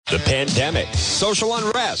the pandemic, social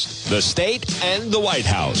unrest, the state, and the White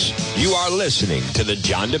House. You are listening to The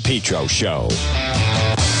John DePetro Show.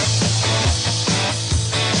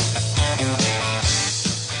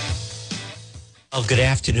 Well, good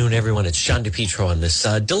afternoon, everyone. It's John DePetro on this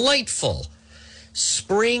delightful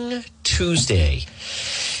spring Tuesday.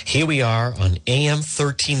 Here we are on AM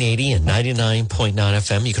 1380 and 99.9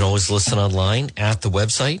 FM. You can always listen online at the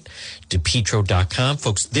website, DePetro.com.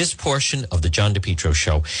 Folks, this portion of the John DePetro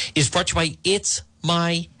Show is brought to you by It's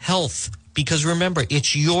My Health. Because remember,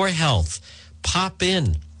 it's your health. Pop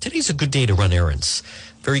in. Today's a good day to run errands.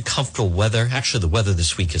 Very comfortable weather. Actually, the weather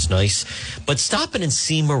this week is nice. But stop in and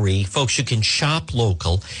see Marie. Folks, you can shop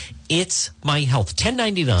local. It's My Health.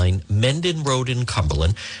 1099 Mendon Road in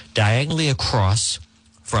Cumberland, diagonally across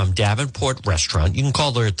from Davenport Restaurant. You can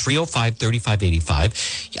call her at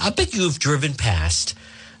 305-3585. I bet you've driven past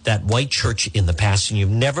that white church in the past and you've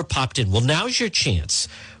never popped in. Well, now's your chance.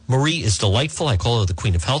 Marie is delightful. I call her the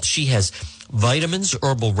Queen of Health. She has vitamins,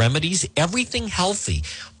 herbal remedies, everything healthy.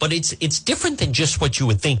 But it's different than just what you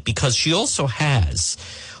would think, because she also has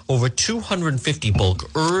over 250 bulk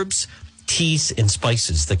herbs, teas, and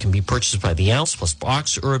spices that can be purchased by the ounce, plus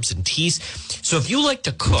box herbs and teas. So if you like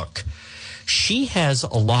to cook, she has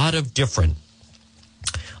a lot of different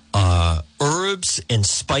herbs and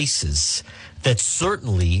spices that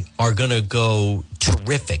certainly are going to go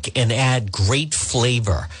terrific and add great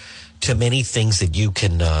flavor to many things that you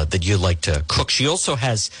can that you like to cook. She also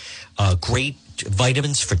has great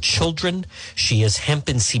vitamins for children. She has hemp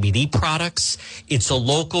and CBD products. It's a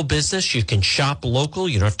local business. You can shop local.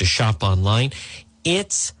 You don't have to shop online.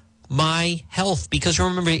 It's My Health, because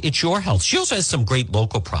remember, it's your health. She also has some great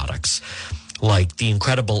local products like the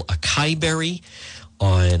incredible acai berry,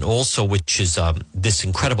 and also which is this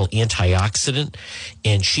incredible antioxidant.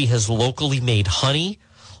 And she has locally made honey,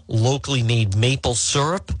 locally made maple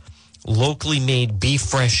syrup, locally made beef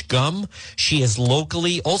fresh gum. She has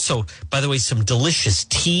locally also, by the way, some delicious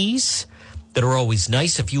teas that are always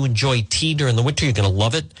nice. If you enjoy tea during the winter, you're going to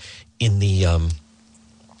love it in the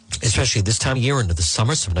especially this time of year into the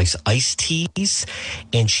summer, some nice iced teas.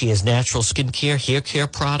 And she has natural skincare, hair care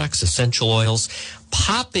products, essential oils.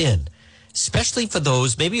 Pop in, especially for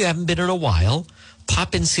those, maybe you haven't been in a while.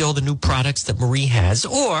 Pop in, see all the new products that Marie has.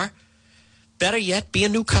 Or, better yet, be a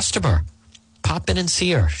new customer. Pop in and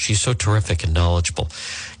see her. She's so terrific and knowledgeable.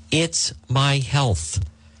 It's My Health.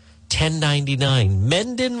 1099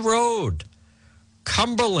 Mendon Road,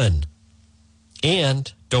 Cumberland.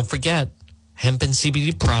 And don't forget, hemp and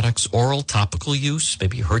CBD products, oral, topical use.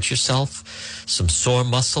 Maybe you hurt yourself, some sore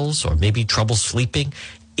muscles, or maybe trouble sleeping.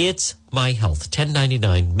 It's My Health.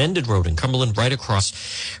 1099 Mendon Road in Cumberland, right across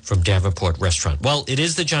from Davenport Restaurant. Well, it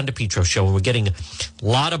is the John DePetro Show, and we're getting a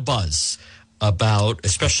lot of buzz about,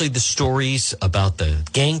 especially the stories about the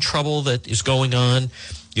gang trouble that is going on.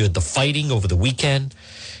 You had the fighting over the weekend,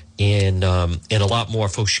 and a lot more.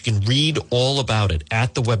 Folks, you can read all about it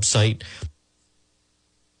at the website,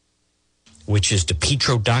 which is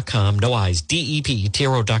DePetro.com, no I's,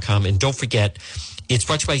 DEPETRO.com. And don't forget, it's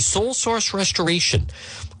brought to you by Soul Source Restoration.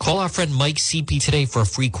 Call our friend Mike CP today for a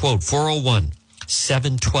free quote,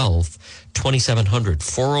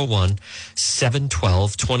 401-712-2700,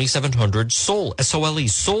 401-712-2700. Soul, S-O-L-E,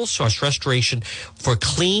 Soul Source Restoration for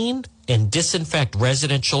clean and disinfect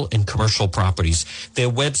residential and commercial properties. Their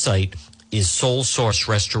website is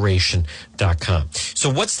soulsourcerestoration.com. So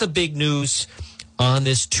what's the big news on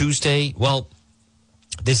this Tuesday? Well,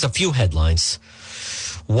 there's a few headlines.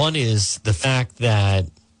 One is the fact that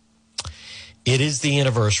it is the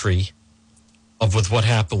anniversary of with what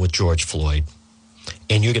happened with George Floyd.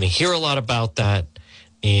 And you're going to hear a lot about that,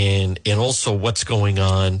 and also what's going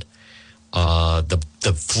on. The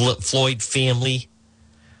Floyd family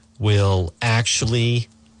will actually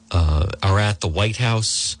are at the White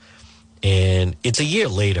House, and it's a year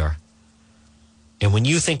later. And when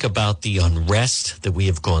you think about the unrest that we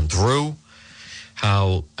have gone through,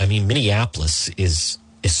 Minneapolis is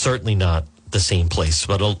certainly not the same place,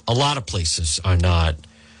 but a lot of places are not,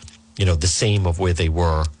 the same of where they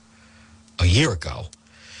were a year ago.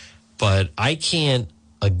 But I can't,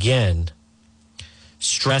 again,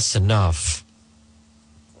 stress enough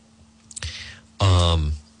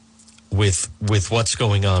with what's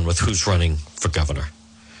going on with who's running for governor.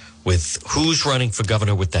 With who's running for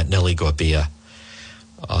governor with that Nellie Gorbea.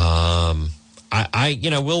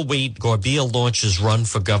 We'll wait. Gorbea launches run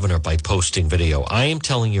for governor by posting video. I am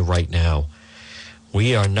telling you right now,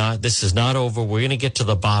 this is not over. We're going to get to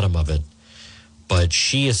the bottom of it. But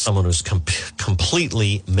she is someone who's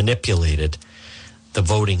completely manipulated the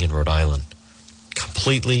voting in Rhode Island.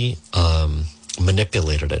 Completely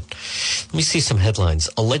manipulated it. Let me see some headlines.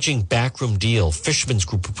 Alleging backroom deal. Fisherman's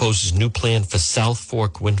Group proposes new plan for South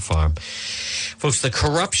Fork Wind Farm. Folks, the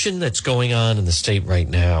corruption that's going on in the state right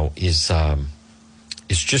now is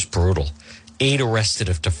just brutal. 8 arrested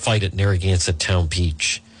after fight at Narragansett Town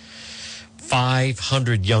Beach.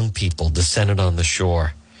 500 young people descended on the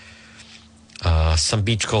shore. Some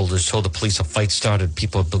beachgoers told the police a fight started.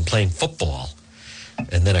 People have been playing football,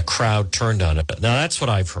 and then a crowd turned on it. Now, that's what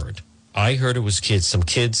I've heard. I heard it was kids, some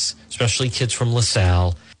kids, especially kids from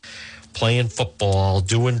LaSalle, playing football,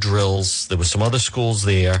 doing drills. There were some other schools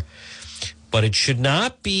there. But it should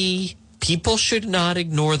not be, people should not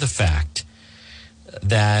ignore the fact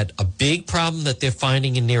that a big problem that they're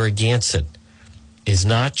finding in Narragansett is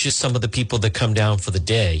not just some of the people that come down for the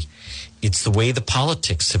day. It's the way the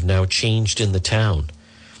politics have now changed in the town.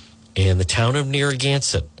 And the town of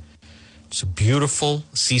Narragansett, it's a beautiful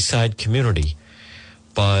seaside community.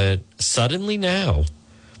 But suddenly now,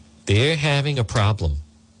 they're having a problem.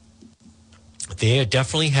 They're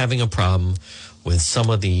definitely having a problem with some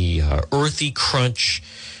of the earthy crunch,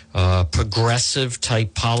 progressive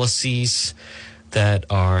type policies that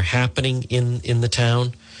are happening in the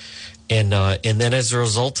town. And then as a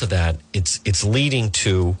result of that, it's leading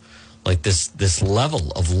to like this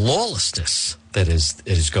level of lawlessness that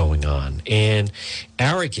is going on, and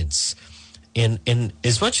arrogance. And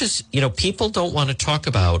as much as, people don't want to talk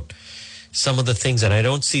about some of the things, and I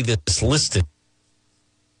don't see this listed,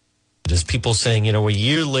 as people saying, a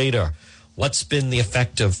year later, what's been the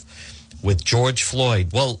effect with George Floyd?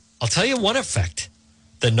 Well, I'll tell you one effect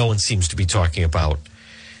that no one seems to be talking about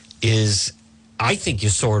is, I think you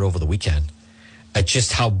saw it over the weekend, at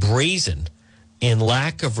just how brazen and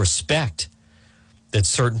lack of respect that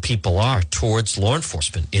certain people are towards law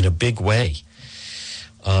enforcement in a big way.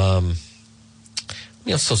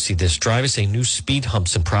 We also see this. Drivers say new speed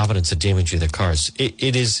humps in Providence are damaging their cars.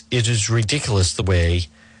 It is ridiculous the way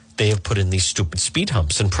they have put in these stupid speed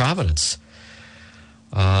humps in Providence.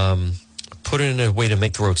 Put it in a way to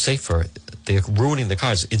make the road safer. They're ruining the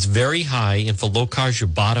cars. It's very high, and for low cars, you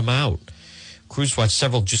bottom out. Crews watch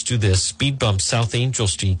several just do this. Speed bump South Angel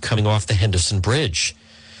Street coming off the Henderson Bridge.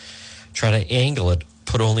 Try to angle it,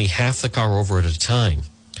 put only half the car over at a time.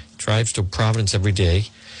 Drives to Providence every day.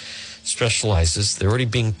 Specializes. They're already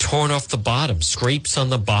being torn off the bottom. Scrapes on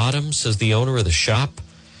the bottom, says the owner of the shop.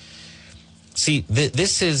 See,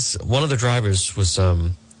 this is, one of the drivers was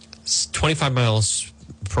 25 miles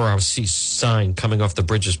per hour sign coming off the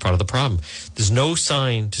bridge is part of the problem. There's no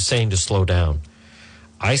sign saying to slow down.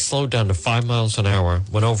 I slowed down to 5 miles an hour,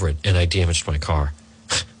 went over it, and I damaged my car.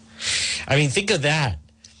 I mean, think of that.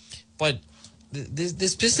 But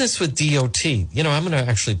this business with DOT, I'm going to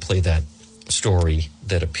actually play that story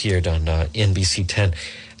that appeared on NBC 10.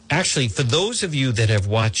 Actually, for those of you that have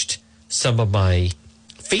watched some of my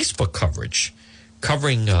Facebook coverage,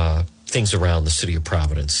 covering things around the city of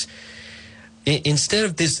Providence, instead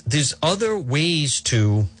of this, there's other ways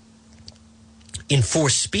to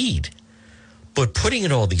enforce speed. But putting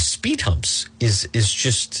in all these speed humps is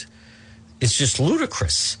just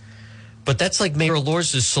ludicrous. But that's like Mayor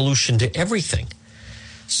Elorza's solution to everything.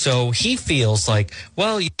 So he feels like,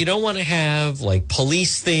 well, you don't want to have like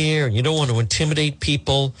police there, and you don't want to intimidate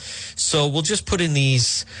people. So we'll just put in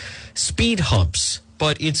these speed humps.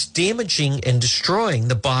 But it's damaging and destroying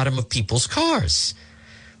the bottom of people's cars.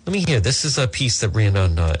 Let me hear. This is a piece that ran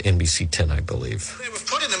on NBC 10, I believe. They were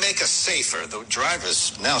put in to make us safer, though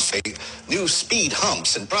drivers now say new speed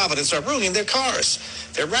humps in Providence are ruining their cars.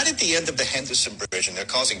 They're right at the end of the Henderson Bridge, and they're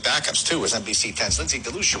causing backups, too, as NBC 10's Lindsay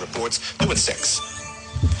DeLucia reports, new at 6.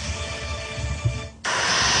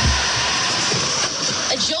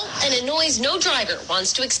 A jolt and a noise no driver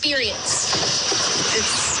wants to experience.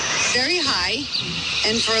 It's very high,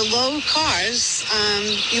 and for low cars,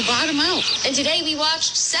 you bottom out. And today we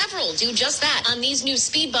watched several do just that on these new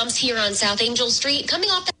speed bumps here on South Angel Street coming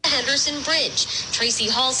off the Henderson Bridge. Tracy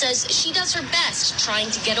Hall says she does her best trying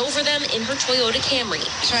to get over them in her Toyota Camry.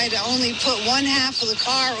 Try to only put one half of the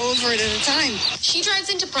car over it at a time. She drives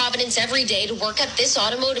into Providence every day to work at this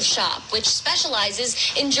automotive shop, which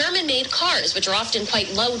specializes in German-made cars, which are often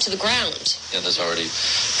quite low to the ground. Yeah, there's already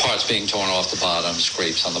parts being torn off the bottom,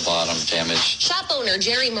 scrapes on the bottom, damage. Shop owner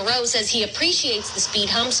Jerry Moreau says he appreciates the speed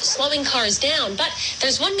humps slowing cars down, but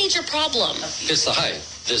there's one major problem. It's the height.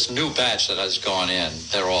 This new batch that has gone in,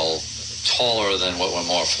 they're all taller than what we're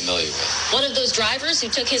more familiar with. One of those drivers who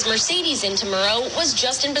took his Mercedes into Moreau was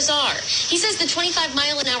Justin Bazar. He says the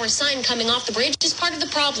 25-mile-an-hour sign coming off the bridge is part of the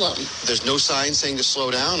problem. There's no sign saying to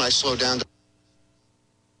slow down. I slowed down to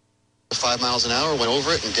 5 miles an hour, went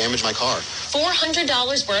over it, and damaged my car.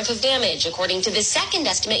 $400 worth of damage, according to the second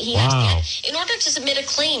estimate he had to get in order to submit a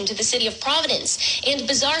claim to the city of Providence. And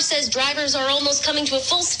Bazaar says drivers are almost coming to a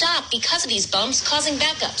full stop because of these bumps, causing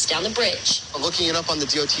backups down the bridge. Looking it up on the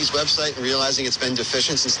DOT's website and realizing it's been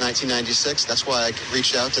deficient since 1996, that's why I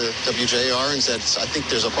reached out to WJR and said, I think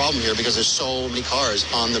there's a problem here because there's so many cars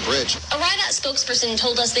on the bridge. A RIDOT spokesperson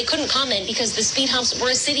told us they couldn't comment because the speed humps were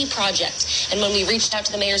a city project. And when we reached out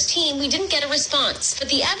to the mayor's team, we didn't get a response. But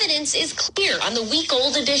the evidence is clear on the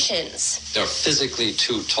week-old additions. They're physically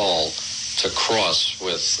too tall to cross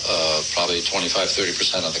with probably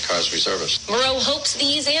 25-30% of the cars reservists. Moreau hopes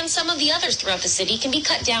these and some of the others throughout the city can be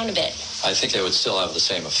cut down a bit. I think they would still have the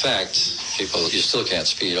same effect. You still can't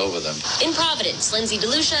speed over them. In Providence, Lindsay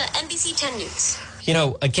DeLucia, NBC 10 News. You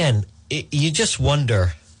know, again, you just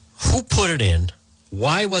wonder who put it in,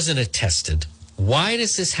 why wasn't it tested, why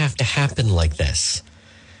does this have to happen like this?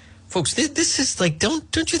 Folks, this is like,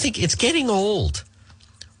 don't you think it's getting old?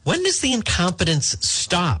 When does the incompetence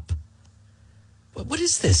stop? What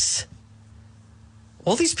is this?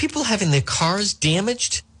 All these people having their cars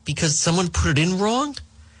damaged because someone put it in wrong?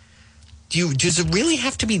 Does it really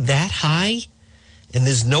have to be that high? And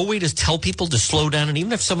there's no way to tell people to slow down. And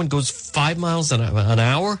even if someone goes 5 miles an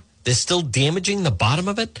hour, they're still damaging the bottom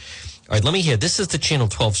of it? All right, let me hear. This is the Channel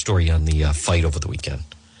 12 story on the fight over the weekend.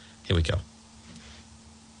 Here we go.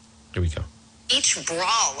 Beach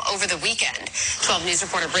brawl over the weekend. 12 News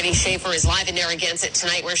reporter Brittany Schaefer is live in Narragansett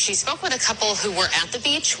tonight, where she spoke with a couple who were at the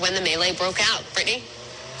beach when the melee broke out. Brittany?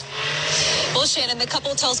 Well, Shannon, the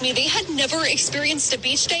couple tells me they had never experienced a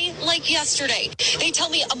beach day like yesterday. They tell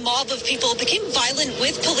me a mob of people became violent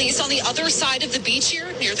with police on the other side of the beach here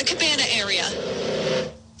near the Cabana area.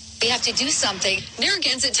 We have to do something.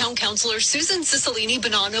 Narragansett Town Councilor Susan Cicilline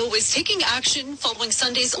Bonanno is taking action following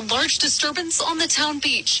Sunday's large disturbance on the town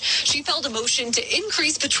beach. She filed a motion to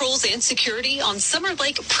increase patrols and security on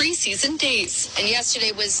summer-like preseason days. And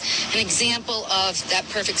yesterday was an example of that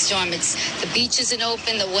perfect storm. The beach isn't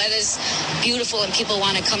open, the weather's beautiful, and people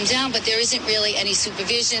want to come down, but there isn't really any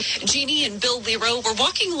supervision. Jeannie and Bill Lero were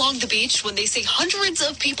walking along the beach when they say hundreds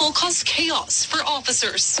of people caused chaos for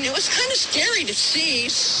officers. It was kind of scary to see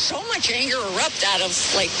so much anger erupt out of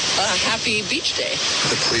like a happy beach day.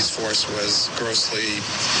 The police force was grossly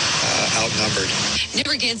outnumbered.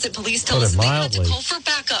 Narragansett police tell us they had to call for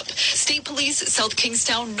backup. State police, South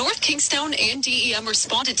Kingstown, North Kingstown, and DEM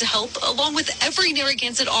responded to help, along with every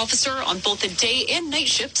Narragansett officer on both the day and night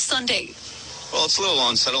shift Sunday. Well, it's a little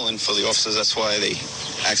unsettling for the officers. That's why they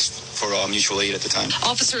asked for mutual aid at the time.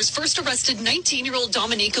 Officers first arrested 19-year-old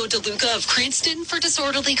Domenico DeLuca of Cranston for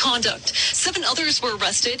disorderly conduct. 7 others were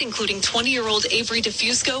arrested, including 20-year-old Avery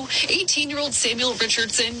DeFusco, 18-year-old Samuel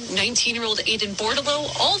Richardson, 19-year-old Aiden Bordalo,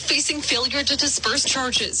 all facing failure to disperse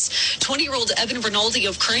charges. 20-year-old Evan Rinaldi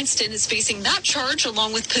of Cranston is facing that charge,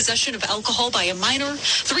 along with possession of alcohol by a minor.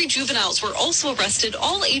 3 juveniles were also arrested,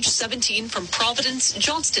 all age 17, from Providence,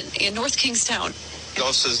 Johnston, and North Kingstown. The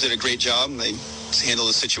officers did a great job. They handled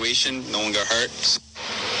the situation. No one got hurt.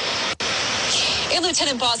 And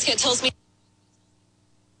Lieutenant Bosquet tells me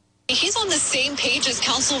he's on the same page as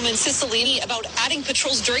Councilwoman Cicilline about adding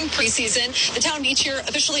patrols during preseason. The town beach here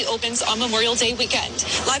officially opens on Memorial Day weekend.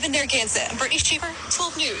 Live in Narragansett, I'm Brittany Cheever,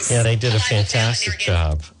 12 News. Yeah, they did a fantastic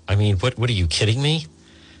job. I mean, what are you kidding me?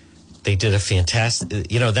 They did a fantastic,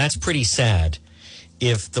 that's pretty sad.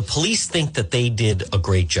 If the police think that they did a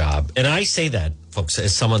great job, and I say that, folks,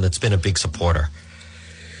 as someone that's been a big supporter,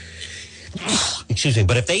 excuse me,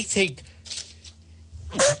 but if they think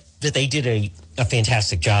that they did a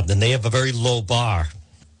fantastic job, then they have a very low bar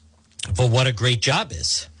for what a great job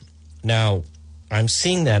is. Now, I'm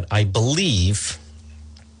seeing that I believe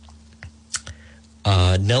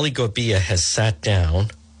Nelly Gorbea has sat down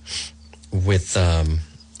with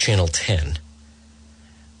Channel 10.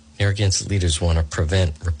 Narragansett leaders want to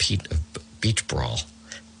prevent repeat of beach brawl.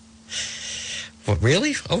 What,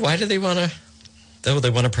 really? Oh, why do they want to? Oh,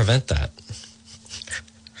 they want to prevent that.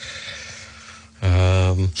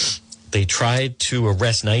 They tried to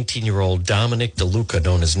arrest 19-year-old Dominic DeLuca,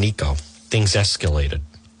 known as Nico. Things escalated.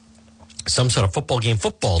 Some sort of football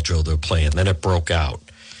drill they were playing. Then it broke out.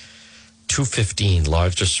 2:15,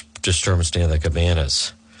 large disturbance near the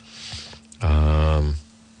Cabanas.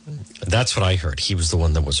 That's what I heard. He was the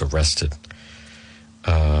one that was arrested.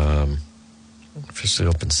 Officially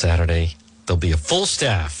open Saturday. There'll be a full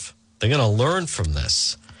staff. They're going to learn from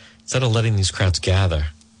this. Instead of letting these crowds gather,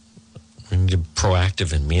 we need to be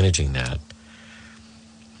proactive in managing that.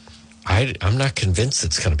 I'm not convinced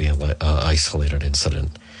it's going to be an isolated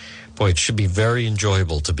incident. Boy, it should be very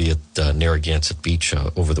enjoyable to be at Narragansett Beach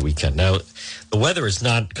over the weekend. Now, the weather is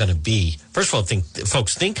not going to be... First of all,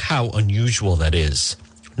 think how unusual that is.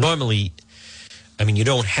 Normally, I mean, you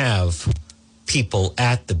don't have people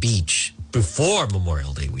at the beach before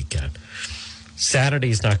Memorial Day weekend. Saturday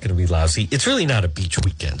is not going to be lousy. It's really not a beach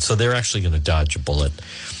weekend, so they're actually going to dodge a bullet.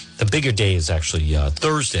 The bigger day is actually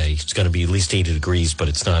Thursday. It's going to be at least 80 degrees, but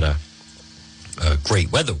it's not a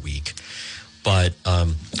great weather week. But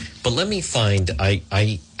let me find. I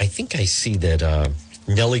think I see that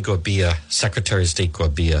Nellie Gorbea, Secretary of State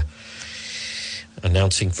Gorbea,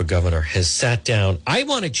 announcing for governor, has sat down. I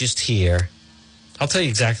want to just hear. I'll tell you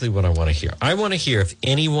exactly what I want to hear. I want to hear if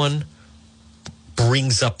anyone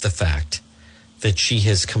brings up the fact that she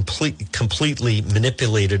has completely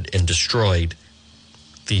manipulated and destroyed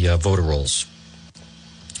the voter rolls.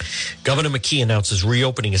 Governor McKee announces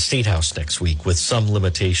reopening a state house next week with some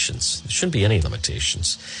limitations. There shouldn't be any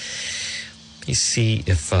limitations. Let me see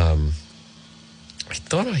if I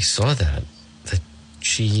thought I saw that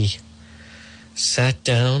she sat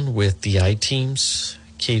down with the I-Team's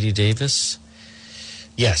Katie Davis.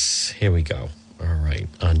 Yes, here we go. All right.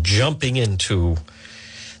 On jumping into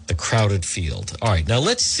the crowded field. All right. Now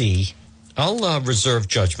let's see. I'll reserve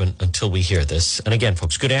judgment until we hear this. And again,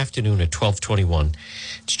 folks, good afternoon at 1221.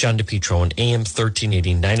 It's John DePietro on AM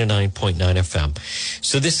 1380, 99.9 FM.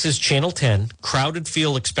 So this is Channel 10. Crowded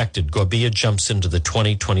field expected. Gorbea jumps into the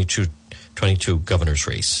 2022 governor's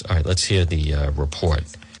race. All right, let's hear the report.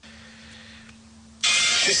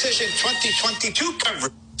 Decision 2022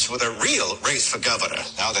 coverage with a real race for governor.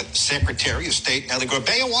 Now that Secretary of State Nellie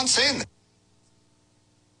Gorbea wants in.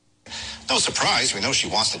 No surprise, we know she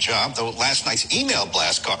wants the job, though last night's email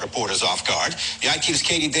blast caught reporters off guard. The I-Team's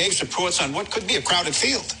Katie Davis reports on what could be a crowded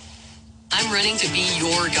field. I'm running to be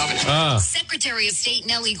your governor. Secretary of State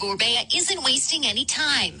Nellie Gorbea isn't wasting any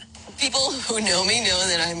time. People who know me know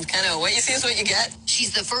that I'm kind of what you see is what you get.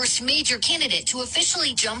 She's the first major candidate to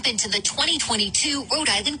officially jump into the 2022 Rhode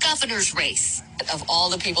Island governor's race. Of all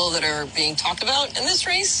the people that are being talked about in this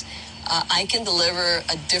race, I can deliver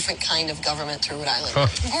a different kind of government to Rhode Island.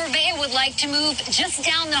 Gorbea would like to move just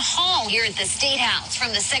down the hall here at the State House from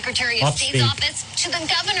the Secretary of State's office to the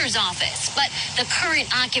governor's office. But the current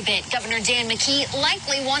occupant, Governor Dan McKee,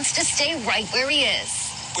 likely wants to stay right where he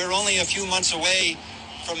is. We're only a few months away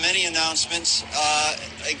from many announcements,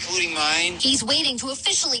 including mine. He's waiting to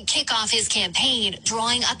officially kick off his campaign,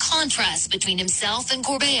 drawing a contrast between himself and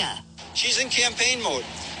Gorbea. She's in campaign mode.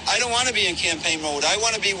 I don't want to be in campaign mode. I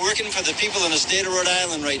want to be working for the people in the state of Rhode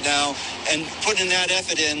Island right now and putting that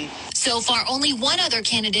effort in. So far, only one other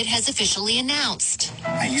candidate has officially announced.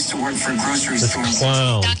 I used to work for grocery stores.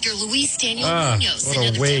 Dr. Luis Daniel Munoz,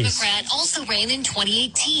 another Democrat, also ran in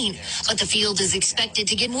 2018. But the field is expected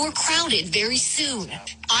to get more crowded very soon.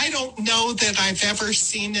 I don't know that I've ever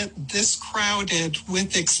seen it this crowded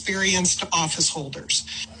with experienced office holders.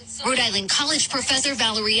 Rhode Island College professor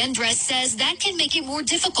Valerie Endres says that can make it more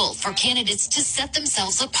difficult for candidates to set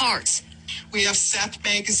themselves apart. We have Seth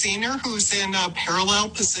Magaziner, who's in a parallel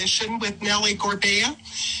position with Nellie Gorbea.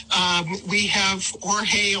 We have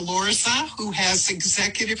Jorge Elorza, who has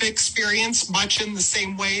executive experience much in the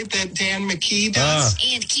same way that Dan McKee does.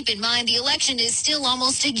 And keep in mind, the election is still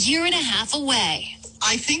almost a year and a half away.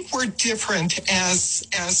 I think we're different as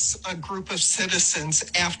a group of citizens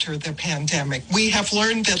after the pandemic. We have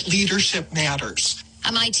learned that leadership matters.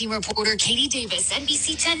 I'm I-Team reporter Katie Davis,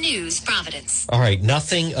 NBC 10 News, Providence. All right,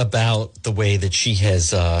 nothing about the way that she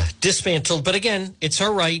has dismantled, but again, it's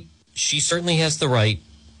her right. She certainly has the right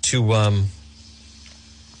to,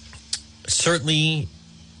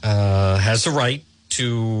 has the right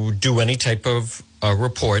to do any type of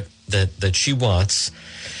report that she wants.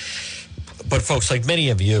 But folks, like many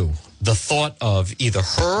of you, the thought of either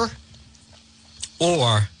her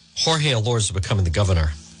or Jorge Elorza becoming the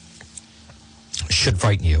governor should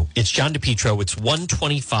frighten you. It's John DePietro. It's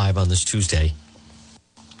 1:25 on this Tuesday.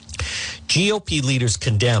 GOP leaders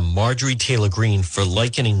condemn Marjorie Taylor Greene for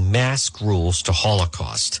likening mask rules to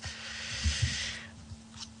Holocaust.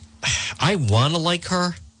 I want to like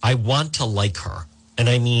her. I want to like her. And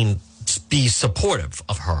I mean, be supportive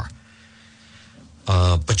of her.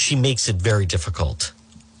 But she makes it very difficult,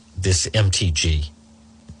 this MTG.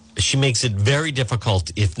 She makes it very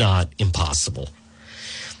difficult, if not impossible.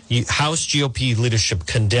 House GOP leadership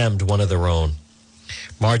condemned one of their own,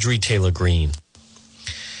 Marjorie Taylor Greene,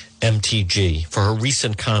 MTG, for her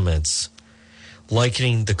recent comments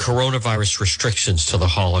likening the coronavirus restrictions to the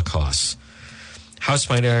Holocaust. House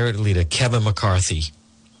Minority Leader Kevin McCarthy,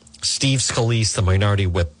 Steve Scalise, the Minority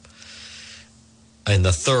Whip, and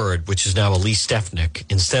the third, which is now Elise Stefanik,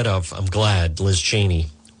 instead of, I'm glad, Liz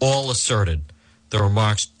Cheney, all asserted the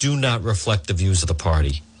remarks do not reflect the views of the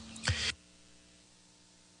party.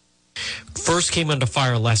 First came under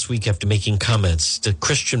fire last week after making comments to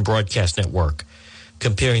Christian Broadcast Network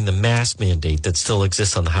comparing the mask mandate that still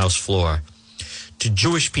exists on the House floor to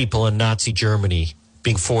Jewish people in Nazi Germany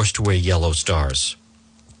being forced to wear yellow stars.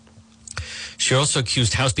 She also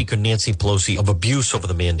accused House Speaker Nancy Pelosi of abuse over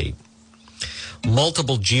the mandate.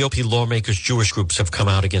 Multiple GOP lawmakers, Jewish groups have come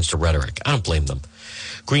out against the rhetoric. I don't blame them.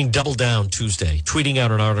 Green doubled down Tuesday, tweeting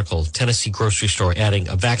out an article, Tennessee grocery store adding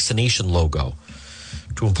a vaccination logo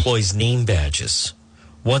to employees' name badges,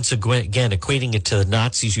 once again equating it to the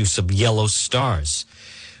Nazis' use of yellow stars,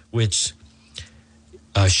 which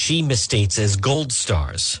she misstates as gold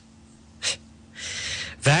stars.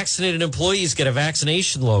 Vaccinated employees get a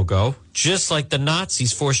vaccination logo, just like the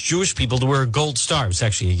Nazis forced Jewish people to wear a gold star. It was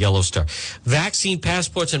actually a yellow star. Vaccine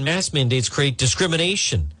passports and mask mandates create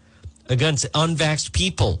discrimination against unvaxxed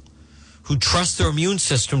people who trust their immune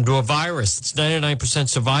system to a virus that's 99%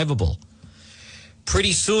 survivable.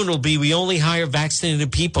 Pretty soon it'll be, we only hire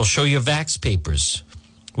vaccinated people, show your vax papers.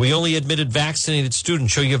 We only admitted vaccinated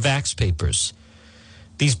students, show your vax papers.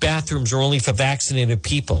 These bathrooms are only for vaccinated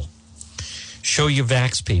people. Show your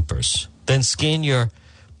vax papers. Then scan your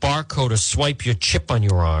barcode or swipe your chip on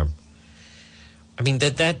your arm. I mean,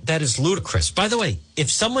 that is ludicrous. By the way,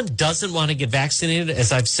 if someone doesn't want to get vaccinated,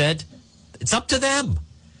 as I've said, it's up to them.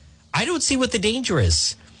 I don't see what the danger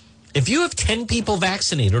is. If you have 10 people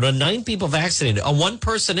vaccinated or 9 people vaccinated and one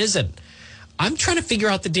person isn't, I'm trying to figure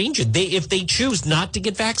out the danger. If they choose not to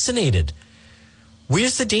get vaccinated,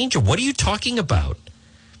 where's the danger? What are you talking about?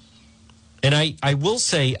 And I will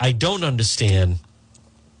say I don't understand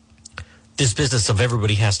this business of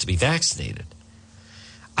everybody has to be vaccinated.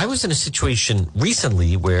 I was in a situation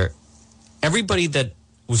recently where everybody that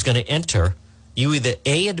was going to enter, you either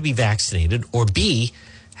A, had to be vaccinated, or B,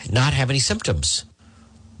 not have any symptoms.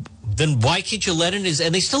 Then why can't you let in?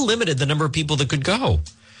 And they still limited the number of people that could go.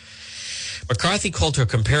 McCarthy called to a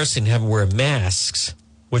comparison having to wear masks,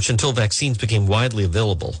 which until vaccines became widely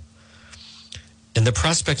available, and the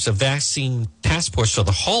prospects of vaccine passports for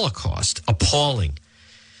the Holocaust, appalling.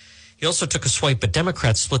 He also took a swipe at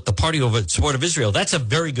Democrats split the party over support of Israel. That's a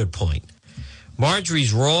very good point.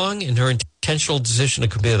 Marjorie's wrong, and her intentional decision to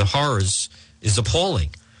compare the horrors is appalling.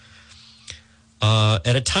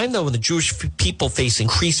 At a time, though, when the Jewish people face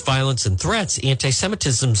increased violence and threats,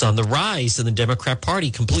 anti-Semitism's on the rise in the Democrat Party,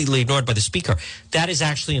 completely ignored by the speaker. That is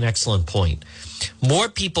actually an excellent point. More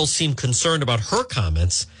people seem concerned about her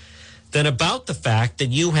comments than about the fact that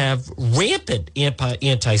you have rampant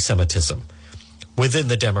anti-Semitism within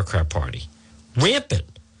the Democrat Party.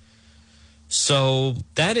 Rampant. So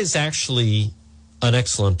that is actually an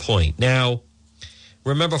excellent point. Now,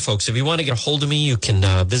 remember, folks, if you want to get a hold of me, you can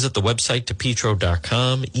visit the website,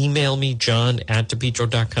 DePietro.com. Email me,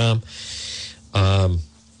 john@DePietro.com.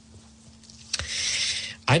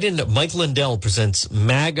 Mike Lindell presents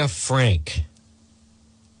MAGA Frank,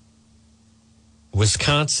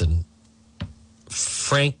 Wisconsin,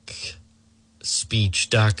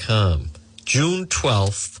 FrankSpeech.com. June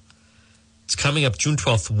 12th. It's coming up June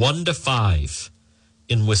 12th, 1 to 5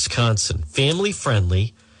 in Wisconsin. Family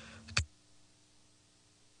friendly.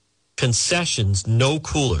 Concessions, no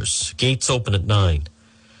coolers. Gates open at 9.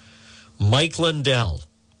 Mike Lindell,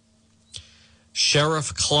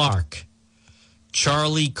 Sheriff Clark,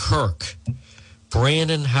 Charlie Kirk,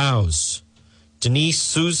 Brandon House, Denise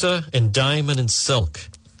Souza, and Diamond and Silk.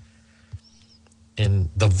 And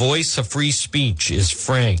the voice of free speech is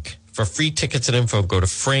Frank. For free tickets and info, go to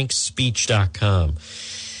frankspeech.com.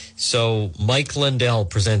 So Mike Lindell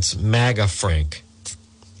presents MAGA Frank.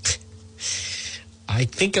 I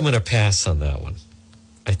think I'm going to pass on that one.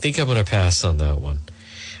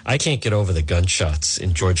 I can't get over the gunshots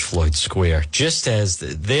in George Floyd Square. Just as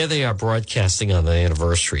there they are broadcasting on the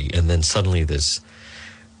anniversary, and then suddenly there's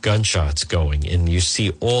gunshots going, and you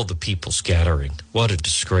see all the people scattering. What a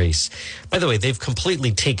disgrace. By the way, they've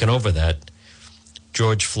completely taken over that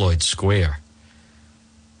George Floyd Square.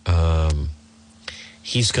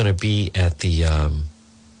 He's going to be at the...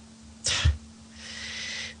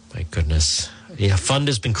 my goodness. A fund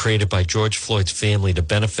has been created by George Floyd's family to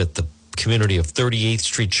benefit the community of 38th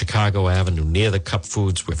Street, Chicago Avenue, near the Cup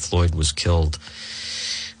Foods where Floyd was killed.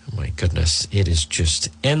 Oh my goodness, it is just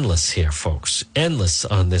endless here, folks. Endless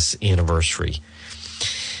on this anniversary.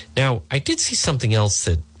 Now, I did see something else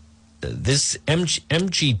that this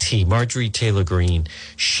MGT, Marjorie Taylor Greene,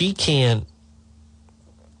 she cannot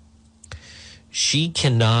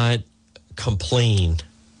complain.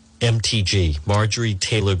 MTG, Marjorie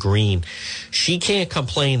Taylor Greene, she can't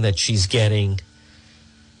complain that she's getting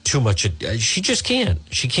too much. She just can't.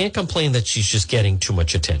 She can't complain that she's just getting too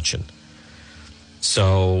much attention.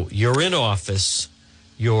 So you're in office,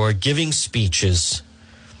 you're giving speeches.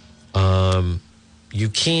 You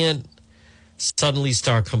can't suddenly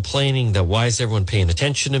start complaining that why is everyone paying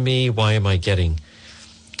attention to me? Why am I getting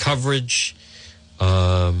coverage?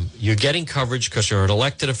 You're getting coverage because you're an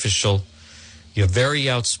elected official. You're very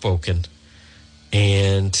outspoken,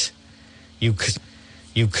 and you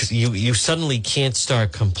suddenly can't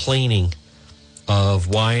start complaining of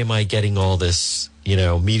why am I getting all this,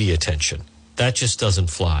 media attention. That just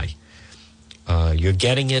doesn't fly. You're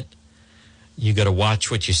getting it. You got to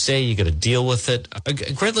watch what you say. You got to deal with it.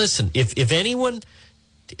 Greg, listen, if anyone,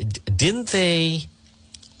 didn't they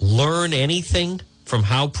learn anything from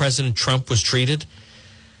how President Trump was treated?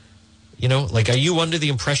 Are you under the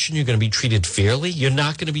impression you're going to be treated fairly? You're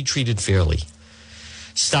not going to be treated fairly.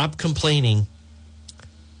 Stop complaining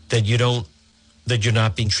that you're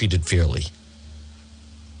not being treated fairly.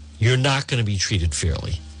 You're not going to be treated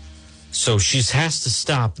fairly. So she has to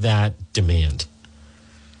stop that demand.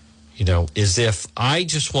 As if I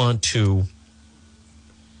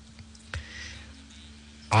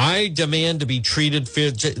demand to be treated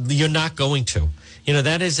fair. You're not going to.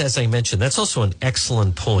 That is, as I mentioned, that's also an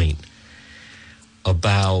excellent point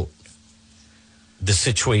about the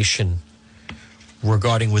situation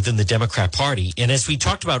regarding within the Democrat Party. And as we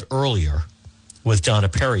talked about earlier with Donna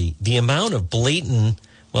Perry, the amount of blatant,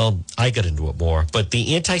 I got into it more, but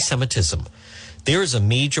the anti-Semitism, there is a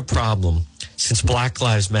major problem since Black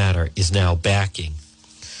Lives Matter is now backing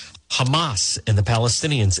Hamas and the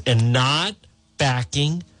Palestinians and not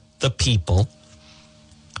backing the people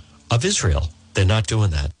of Israel. They're not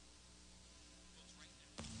doing that.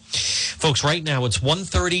 Folks, right now it's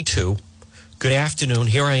 1:32. Good afternoon.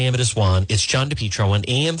 Here I am at Iswan. It's John DePietro on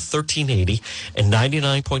AM 1380 and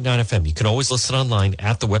 99.9 FM. You can always listen online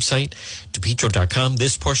at the website, DePietro.com.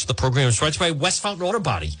 This portion of the program is brought to you by West Fountain Auto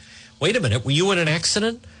Body. Wait a minute. Were you in an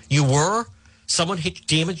accident? You were? Someone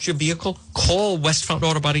damaged your vehicle? Call West Fountain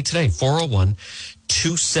Auto Body today.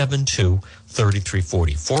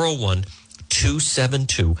 401-272-3340.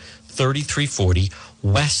 401-272-3340.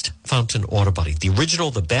 West Fountain Auto Body. The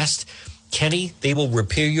original, the best. Kenny, they will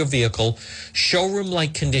repair your vehicle.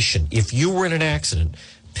 Showroom-like condition. If you were in an accident,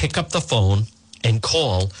 pick up the phone and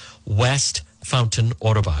call West Fountain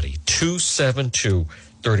Auto Body.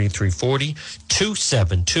 272-3340.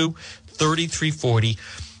 272-3340.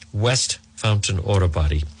 West Fountain Auto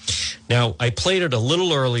Body. Now, I played it a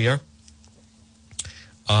little earlier.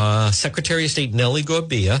 Secretary of State Nellie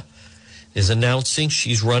Gorbea is announcing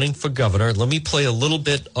she's running for governor. Let me play a little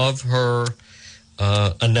bit of her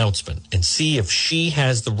announcement and see if she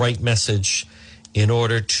has the right message in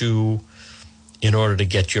order to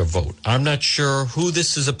get your vote. I'm not sure who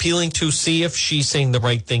this is appealing to. See if she's saying the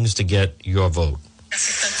right things to get your vote.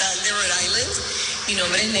 Estatal de Rhode Island. Mi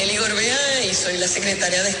nombre es Nellie Gorbea y soy la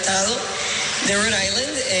secretaria de Estado de Rhode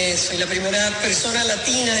Island. Soy la primera persona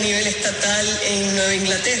latina a nivel estatal en Nueva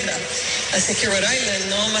Inglaterra. Así que Rhode Island,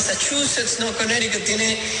 no Massachusetts, no Connecticut,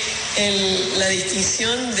 tiene la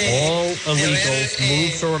distinción de all illegals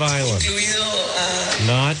move to Rhode Island,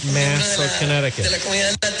 not Mass or Connecticut. De la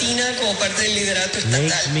comunidad latina como parte del liderato estatal.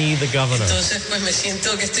 Make me the governor. Entonces, pues me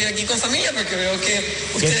siento que estoy aquí con familia porque veo que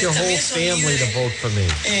get your whole family to vote for me.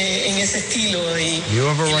 En ese estilo y you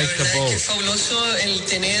have a right to vote. Es fabuloso el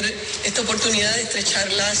tener esta oportunidad de estrechar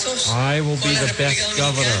lazos. I will be the best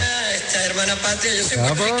governor. Esta hermana patria, yo soy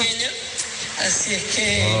puertorriqueña. Así es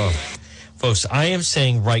que folks, I am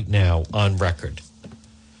saying right now on record,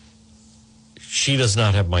 she does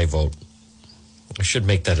not have my vote. I should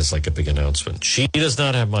make that as like a big announcement. She does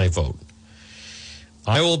not have my vote.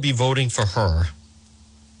 I will be voting for her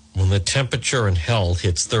when the temperature in hell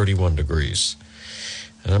hits 31 degrees.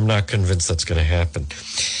 And I'm not convinced that's going to happen.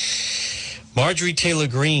 Marjorie Taylor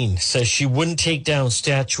Greene says she wouldn't take down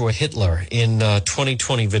statue of Hitler in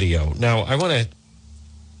 2020 video. Now, I want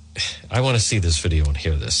to see this video and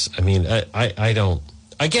hear this. I mean, I don't.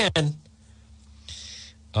 Again,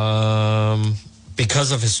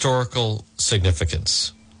 because of historical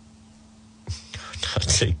significance. Not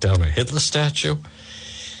take down a Hitler statue?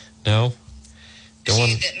 No?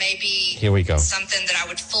 That may be here we go. Something that I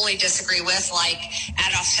would fully disagree with, like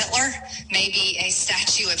Adolf Hitler, maybe a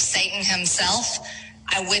statue of Satan himself.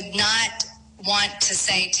 I would not want to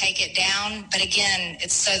say take it down, but again,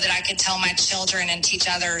 it's so that I could tell my children and teach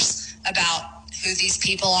others about who these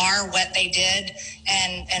people are, what they did,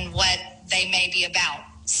 and what they may be about.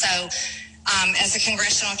 So As a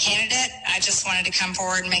congressional candidate, I just wanted to come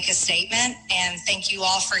forward and make a statement and thank you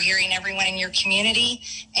all for hearing everyone in your community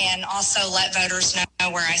and also let voters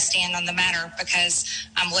know where I stand on the matter because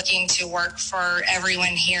I'm looking to work for everyone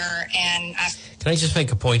here. And Can I just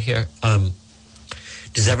make a point here?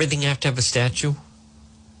 Does everything have to have a statue?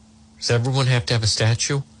 Does everyone have to have a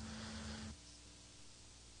statue?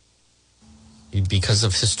 Because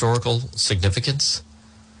of historical significance?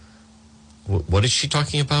 What is she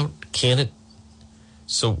talking about? Can it?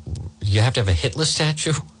 So you have to have a Hitler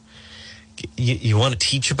statue? You want to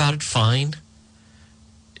teach about it? Fine.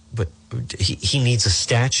 But he needs a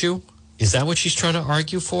statue? Is that what she's trying to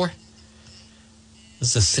argue for? This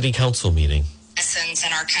is a city council meeting. Lessons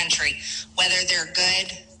in our country, whether they're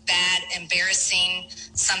good, bad, embarrassing,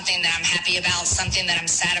 something that I'm happy about, something that I'm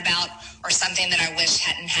sad about, or something that I wish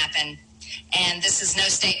hadn't happened. And this is no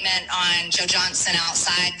statement on Joe Johnson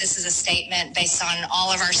outside. This is a statement based on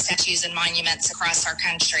all of our statues and monuments across our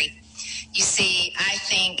country. You see, I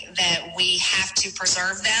think that we have to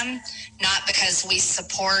preserve them, not because we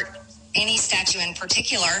support any statue in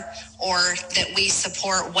particular or that we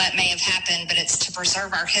support what may have happened, but it's to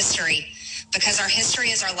preserve our history because our history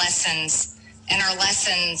is our lessons, and our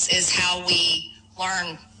lessons is how we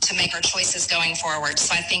learn to make our choices going forward.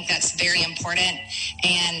 So I think that's very important.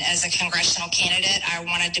 And as a congressional candidate, I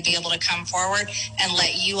wanted to be able to come forward and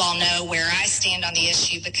let you all know where I stand on the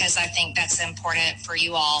issue because I think that's important for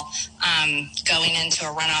you all going into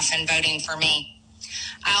a runoff and voting for me.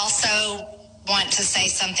 I also want to say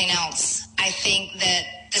something else. I think that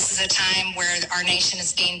this is a time where our nation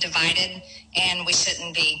is being divided and we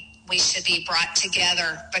shouldn't be. We should be brought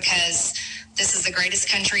together because this is the greatest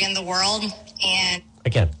country in the world. And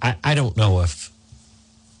again, I don't know if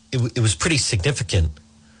it was pretty significant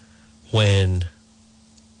when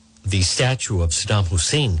the statue of Saddam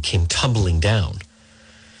Hussein came tumbling down.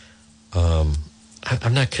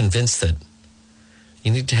 I'm not convinced that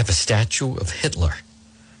you need to have a statue of Hitler.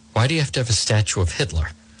 Why do you have to have a statue of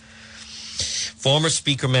Hitler? Former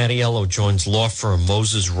Speaker Mattiello joins law firm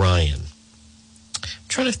Moses Ryan. I'm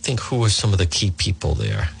trying to think who are some of the key people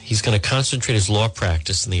there. He's going to concentrate his law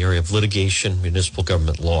practice in the area of litigation, municipal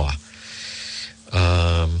government law.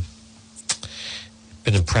 Been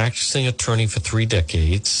a practicing attorney for 3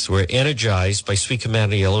 decades. We're energized by Speaker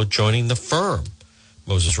Mattiello joining the firm,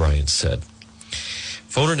 Moses Ryan said.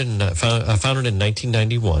 Founded in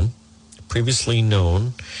 1991, previously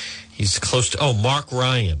known, he's close to, Mark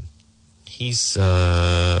Ryan. He's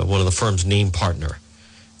one of the firm's name partner.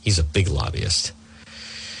 He's a big lobbyist.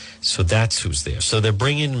 So that's who's there. So they're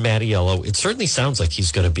bringing Mattiello. It certainly sounds like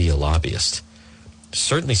he's going to be a lobbyist.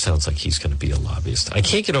 Certainly sounds like he's going to be a lobbyist. I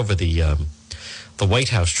can't get over the White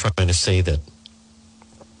House trying to say that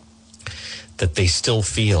they still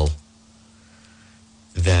feel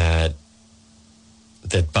that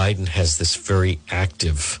Biden has this very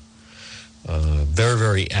active, very,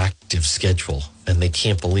 very active schedule, and they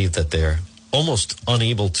can't believe that they're almost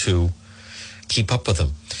unable to keep up with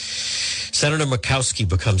him. Senator Murkowski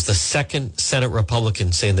becomes the second Senate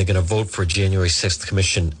Republican saying they're going to vote for a January 6th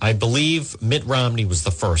commission. I believe Mitt Romney was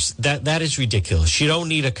the first. That is ridiculous. You don't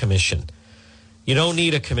need a commission. You don't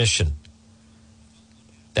need a commission.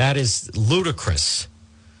 That is ludicrous.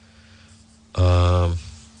 We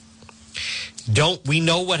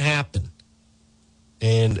know what happened.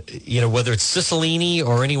 And, whether it's Cicilline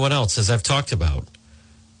or anyone else, as I've talked about,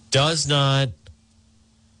 you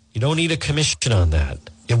don't need a commission on that.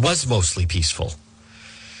 It was mostly peaceful.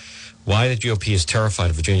 Why the GOP is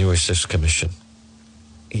terrified of a January 6th commission.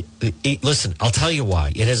 Listen, I'll tell you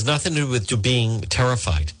why. It has nothing to do with being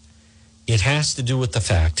terrified. It has to do with the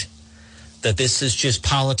fact that this is just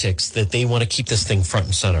politics, that they want to keep this thing front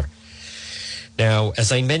and center. Now,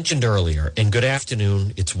 as I mentioned earlier, and good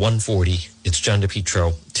afternoon, it's 1:40, it's John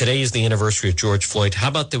DePietro. Today is the anniversary of George Floyd. How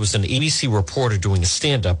about there was an ABC reporter doing a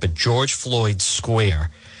stand-up at George Floyd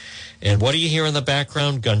Square. And what do you hear in the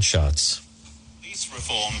background? Gunshots. Police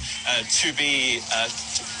reform to be...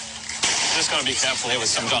 just got to be careful here with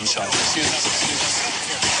some gunshots. Excuse us.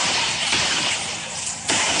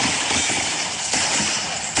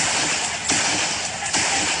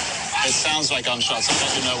 It sounds like gunshots. I'll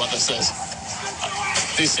let you know what this is.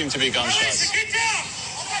 These seem to be gunshots.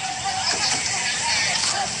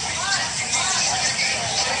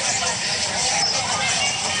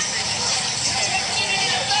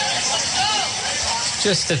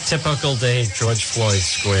 Just a typical day at George Floyd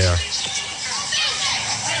Square.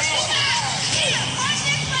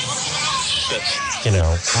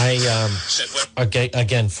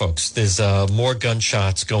 Again, folks, there's more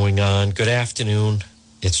gunshots going on. Good afternoon.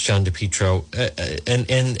 It's John DePietro.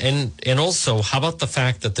 And also, how about the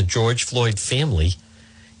fact that the George Floyd family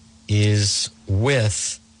is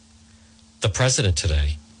with the president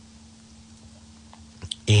today?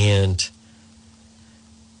 And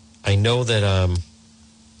I know that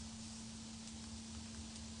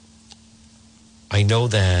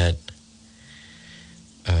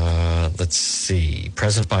let's see,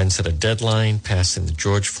 President Biden set a deadline passing the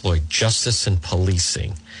George Floyd Justice and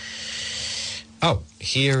Policing. Oh,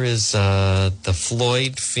 here is the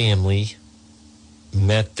Floyd family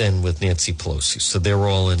met then with Nancy Pelosi. So they're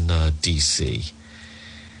all in D.C.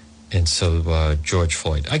 And so George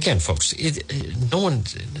Floyd. Again, folks, no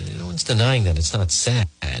one's denying that it's not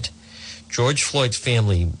sad. George Floyd's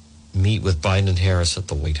family meet with Biden and Harris at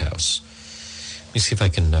the White House. Let me see if I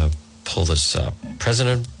can pull this up.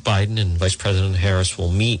 President Biden and Vice President Harris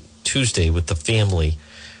will meet Tuesday with the family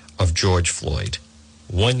of George Floyd,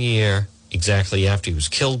 1 year exactly after he was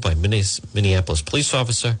killed by Minneapolis police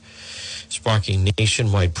officer, sparking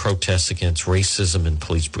nationwide protests against racism and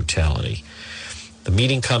police brutality. The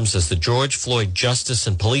meeting comes as the George Floyd Justice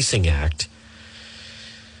and Policing Act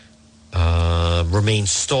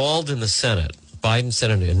remains stalled in the Senate. Biden set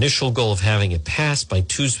an initial goal of having it passed by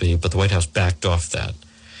Tuesday, but the White House backed off that.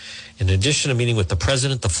 In addition to meeting with the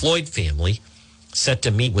president, the Floyd family set to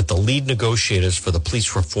meet with the lead negotiators for the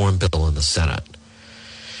police reform bill in the Senate.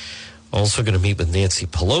 Also going to meet with Nancy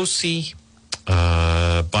Pelosi.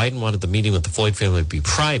 Biden wanted the meeting with the Floyd family to be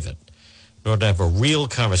private in order to have a real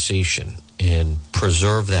conversation and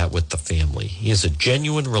preserve that with the family. He has a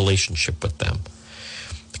genuine relationship with them.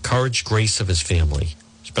 The courage, grace of his family,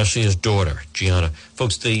 especially his daughter, Gianna.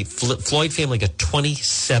 Folks, the Floyd family got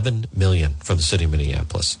 $27 million from the city of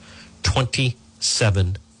Minneapolis.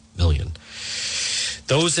 $27 million.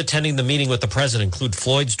 Those attending the meeting with the president include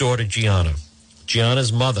Floyd's daughter, Gianna,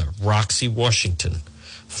 Gianna's mother, Roxy Washington,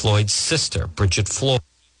 Floyd's sister, Bridget Floyd,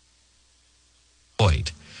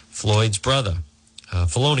 Floyd's brother,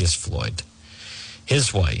 Felonious Floyd,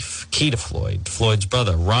 his wife, Keita Floyd, Floyd's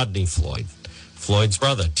brother, Rodney Floyd, Floyd's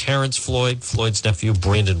brother, Terrence Floyd, Floyd's nephew,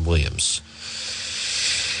 Brandon Williams.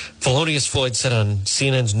 Felonious Floyd said on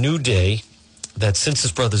CNN's New Day that since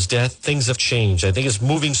his brother's death, things have changed. I think it's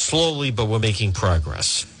moving slowly, but we're making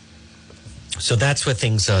progress. So that's where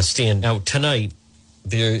things stand. Now, tonight,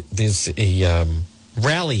 there's a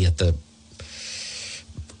rally at the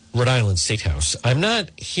Rhode Island State House. I'm not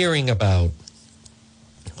hearing about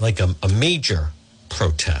like a major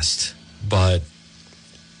protest, but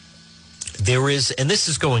there is, and this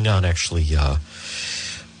is going on actually,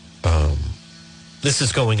 this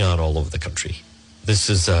is going on all over the country. This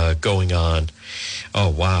is going on, oh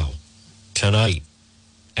wow, tonight,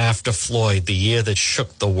 after Floyd, the year that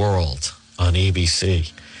shook the world on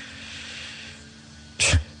ABC.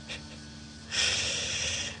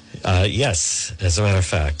 Yes, as a matter of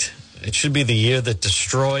fact, it should be the year that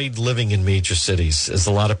destroyed living in major cities, as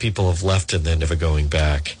a lot of people have left and they're never going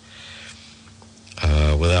back,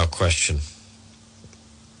 without question.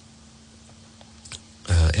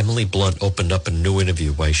 Emily Blunt opened up a new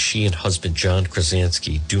interview why she and husband John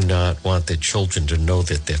Krasinski do not want their children to know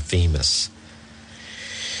that they're famous.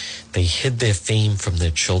 They hid their fame from their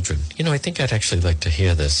children. You know, I think I'd actually like to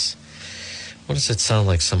hear this. What does it sound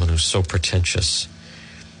like, someone who's so pretentious?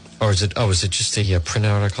 Or is it just a print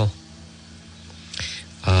article?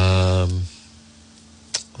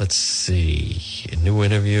 Let's see. A new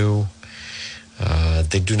interview.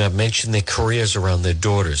 They do not mention their careers around their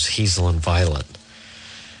daughters, Hazel and Violet.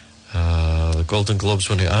 The Golden Globes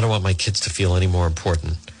winner, I don't want my kids to feel any more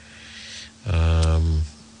important.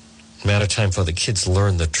 Matter of time for the kids to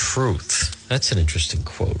learn the truth. That's an interesting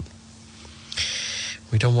quote.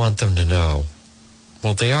 We don't want them to know.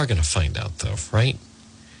 Well, they are going to find out, though, right?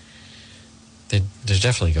 They're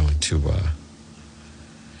definitely going to,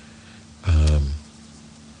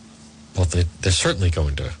 well, they're certainly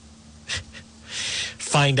going to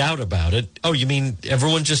find out about it. Oh, you mean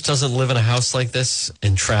everyone just doesn't live in a house like this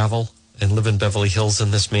and travel and live in Beverly Hills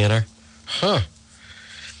in this manner? Huh.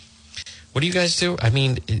 What do you guys do? I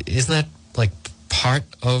mean, isn't that like part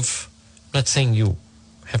of, I'm not saying you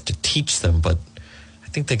have to teach them, but I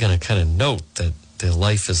think they're going to kind of note that their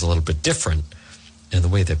life is a little bit different and the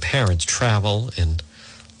way their parents travel and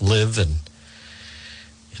live and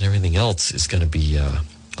everything else is going to be a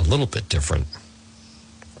little bit different.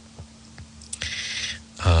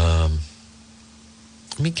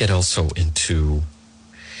 Let me get also into,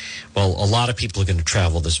 well, a lot of people are going to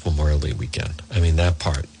travel this Memorial Day weekend. I mean, that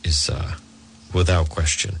part is without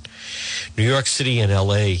question. New York City and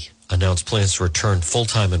LA announced plans to return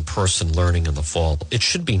full-time in-person learning in the fall. It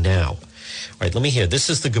should be now. All right, let me hear. This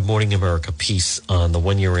is the Good Morning America piece on the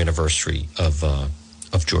 1-year anniversary of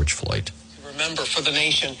George Floyd. Remember, for the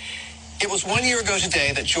nation, it was 1 year ago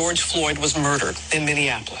today that George Floyd was murdered in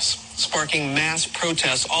Minneapolis, sparking mass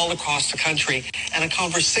protests all across the country and a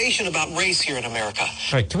conversation about race here in America.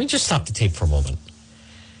 All right, can we just stop the tape for a moment?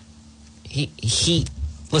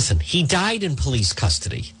 Listen, he died in police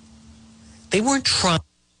custody. They weren't trying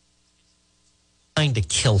to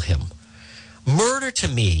kill him. Murder to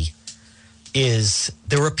me is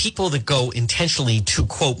there are people that go intentionally to,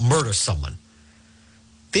 quote, murder someone.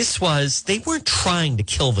 They weren't trying to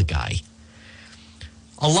kill the guy.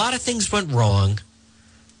 A lot of things went wrong.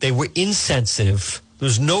 They were insensitive.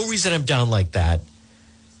 There's no reason I'm down like that.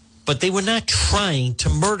 But they were not trying to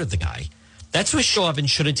murder the guy. That's where Chauvin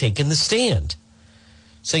should have taken the stand.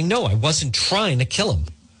 Saying, no, I wasn't trying to kill him.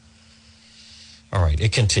 All right,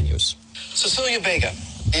 it continues. Cecilia Vega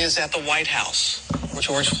is at the White House, where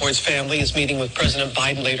George Floyd's family is meeting with President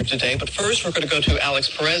Biden later today. But first, we're going to go to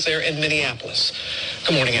Alex Perez there in Minneapolis.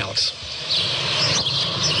 Good morning, Alex.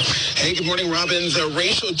 Hey, good morning, Robin. The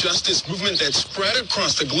racial justice movement that spread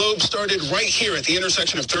across the globe started right here at the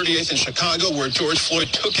intersection of 38th and Chicago, where George Floyd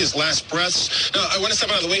took his last breaths. Now, I want to step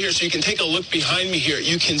out of the way here so you can take a look behind me here.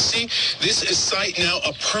 You can see this is site now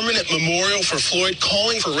a permanent memorial for Floyd,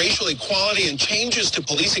 calling for racial equality and changes to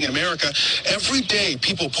policing in America. Every day,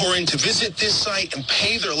 people pour in to visit this site and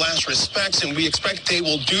pay their last respects, and we expect they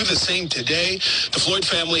will do the same today. The Floyd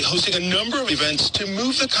family hosting a number of events to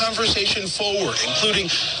move the conversation forward, including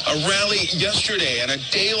a rally yesterday and a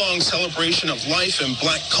day-long celebration of life and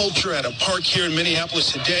black culture at a park here in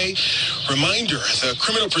Minneapolis today. Reminder, the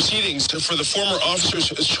criminal proceedings for the former officers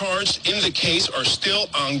charged in the case are still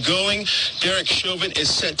ongoing. Derek Chauvin is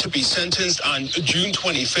set to be sentenced on June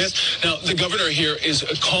 25th. Now, the governor here is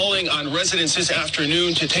calling on residents this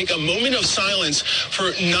afternoon to take a moment of silence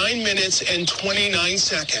for 9 minutes and 29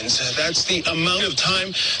 seconds. That's the amount of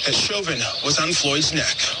time that Chauvin was on Floyd's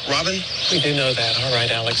neck. Robin? We do know that. All right,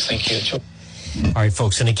 Alex, thank you. All right,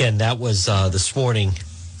 folks, and again, that was this morning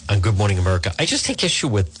on Good Morning America. I just take issue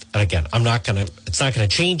with, and again, it's not gonna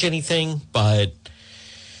change anything, but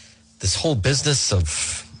this whole business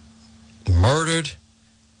of murdered,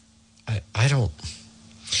 I don't.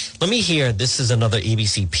 Let me hear, this is another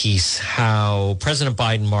ABC piece, how President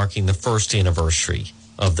Biden marking the first anniversary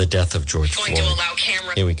of the death of George Floyd. Going to allow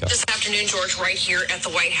cameras. Here we go. This afternoon, George, right here at the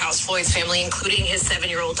White House, Floyd's family, including his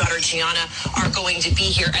 7-year-old daughter, Gianna, are going to be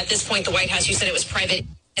here. At this point, the White House, you said it was private,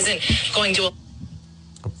 isn't going to...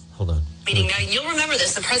 Hold on. Meeting. Now, you'll remember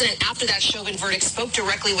this. The president, after that Chauvin verdict, spoke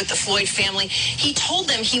directly with the Floyd family. He told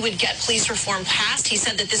them he would get police reform passed. He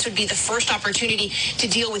said that this would be the first opportunity to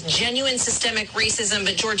deal with genuine systemic racism.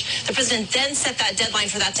 But, George, the president then set that deadline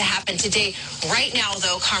for that to happen today. Right now,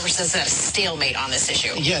 though, Congress is at a stalemate on this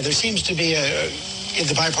issue. Yeah, there seems to be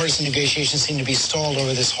the bipartisan negotiations seem to be stalled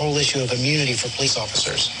over this whole issue of immunity for police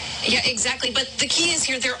officers. Yeah, exactly. But the key is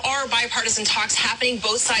here, there are bipartisan talks happening.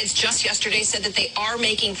 Both sides just yesterday said that they are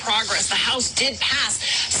making progress. The House did pass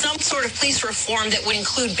some sort of police reform that would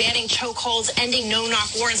include banning chokeholds, ending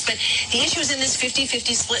no-knock warrants. But the issue is in this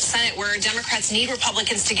 50-50 split Senate where Democrats need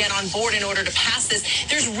Republicans to get on board in order to pass this.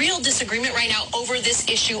 There's real disagreement right now over this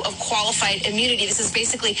issue of qualified immunity. This is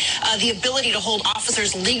basically the ability to hold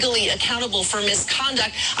officers legally accountable for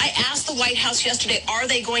misconduct. I asked the White House yesterday, are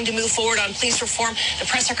they going to move forward on police reform? The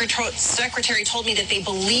press secretary told me that they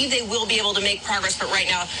believe they will be able to make progress, but right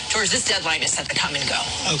now, George, this deadline is set to come and go.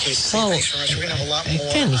 Okay, so thanks very much. We're going to have a lot more.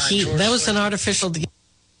 Again, that was an artificial,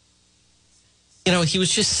 he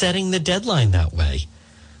was just setting the deadline that way.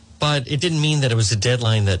 But it didn't mean that it was a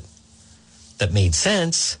deadline that made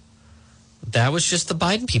sense. That was just the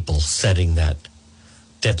Biden people setting that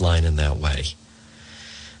deadline in that way.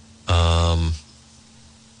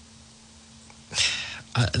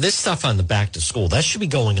 This stuff on the back to school, that should be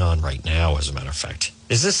going on right now, as a matter of fact.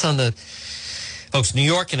 Is this on the... Folks, New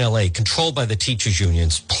York and L.A., controlled by the teachers'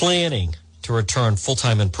 unions, planning to return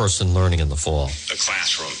full-time in-person learning in the fall. The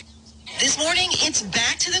classroom. This morning, it's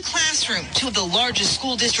back to the classroom. Two of the largest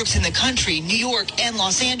school districts in the country, New York and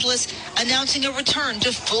Los Angeles, announcing a return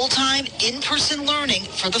to full-time in-person learning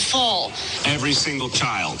for the fall. Every single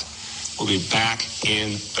child will be back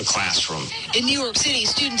in the classroom. In New York City,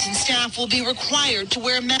 students and staff will be required to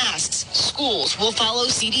wear masks. Schools will follow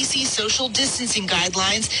CDC social distancing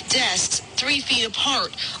guidelines. Desks 3 feet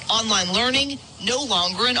apart. Online learning no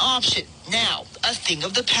longer an option. Now, a thing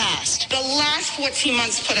of the past. The last 14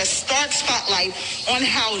 months put a stark spotlight on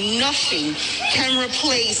how nothing can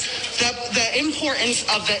replace the importance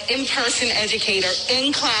of the in-person educator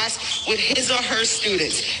in class with his or her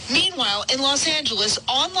students. Meanwhile, in Los Angeles,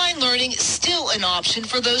 online learning is still an option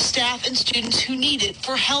for those staff and students who need it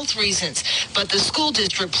for health reasons. But the school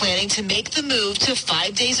district planning to make the move to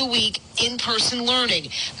 5 days a week in-person learning.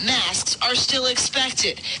 Masks are still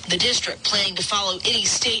expected. The district planning to follow any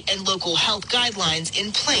state and local health guidelines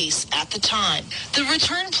in place at the time. The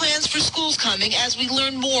return plans for schools coming as we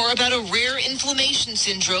learn more about a rare inflammation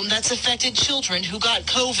syndrome that's affected children who got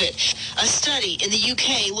COVID. A study in the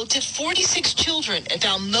UK looked at 46 children and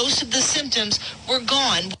found most of the symptoms were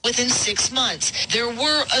gone within 6 months. There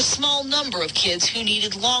were a small number of kids who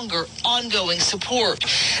needed longer ongoing support.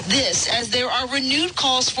 This as there are renewed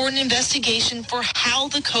calls for an investigation for how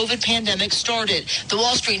the COVID pandemic started. The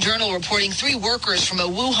Wall Street Journal reporting 3 workers from a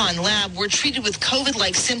Wuhan lab were treated with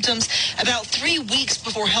COVID-like symptoms about 3 weeks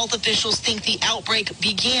before health officials think the outbreak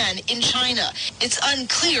began in China. It's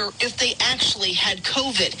unclear if they actually had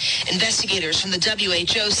COVID. Investigators from the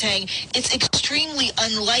WHO saying it's extremely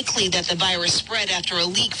unlikely that the virus spread after a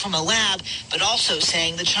leak from a lab, but also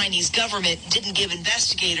saying the Chinese government didn't give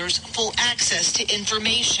investigators full access to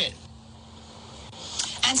information.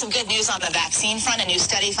 And some good news on the vaccine front. A new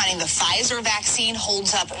study finding the Pfizer vaccine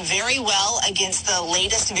holds up very well against the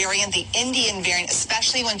latest variant, the Indian variant,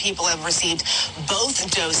 especially when people have received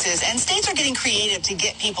both doses. And states are getting creative to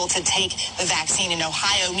get people to take the vaccine. In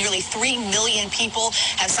Ohio, nearly 3 million people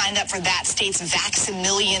have signed up for that state's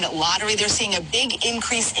Vax-A-Million lottery. They're seeing a big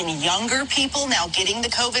increase in younger people now getting the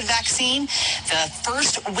COVID vaccine. The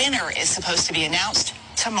first winner is supposed to be announced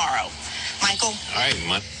tomorrow. Michael? All right,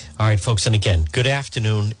 Mike. All right, folks, and again, good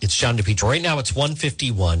afternoon. It's John DePietro. Right now it's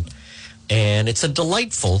 1:51, and it's a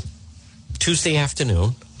delightful Tuesday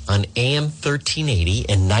afternoon on AM 1380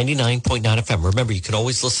 and 99.9 FM. Remember, you can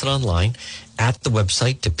always listen online at the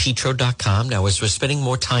website, DePietro.com. Now, as we're spending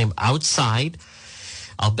more time outside,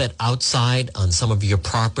 I'll bet outside on some of your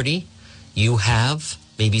property, you have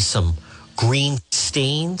maybe some green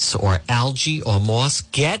stains or algae or moss.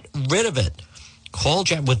 Get rid of it. Call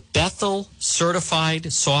Jan with Bethel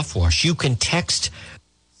Certified Soft Wash. You can text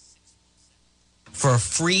for a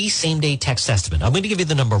free same-day text estimate. I'm going to give you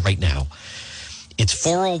the number right now. It's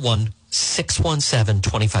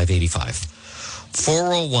 401-617-2585.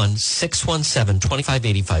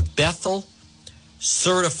 401-617-2585. Bethel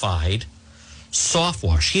Certified Soft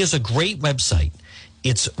Wash. He has a great website.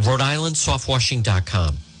 It's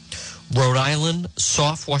Rhode-IslandSoftWashing.com.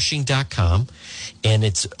 Rhode-IslandSoftWashing.com. And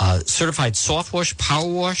it's certified soft wash, power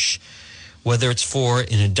wash, whether it's for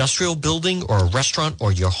an industrial building or a restaurant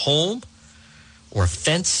or your home or a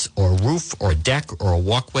fence or a roof or a deck or a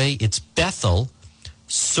walkway. It's Bethel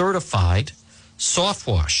Certified Soft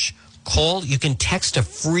Wash. Call. You can text a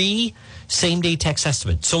free same-day text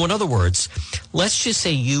estimate. So in other words, let's just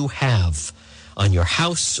say you have on your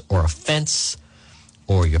house or a fence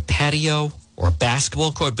or your patio or a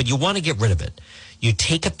basketball court, but you want to get rid of it. You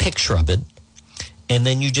take a picture of it, and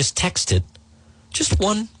then you just text it, just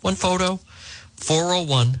one photo,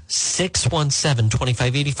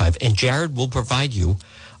 401-617-2585. And Jared will provide you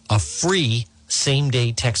a free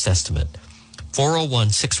same-day text estimate.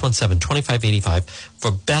 401-617-2585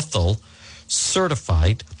 for Bethel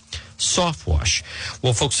Certified Soft Wash.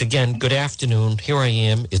 Well, folks, again, good afternoon. Here I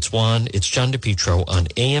am. It's Juan. It's John DePietro on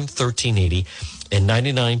AM 1380 and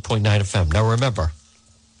 99.9 FM. Now, remember,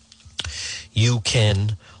 you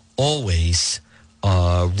can always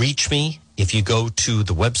reach me if you go to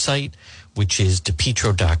the website, which is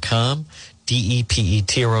DePietro.com,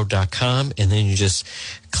 DEPETRO.com, and then you just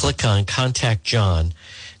click on Contact John,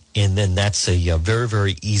 and then that's a very,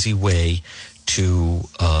 very easy way to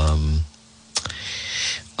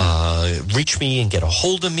reach me and get a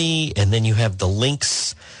hold of me, and then you have the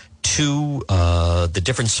links to the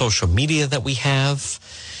different social media that we have.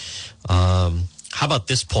 How about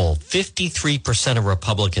this poll? 53% of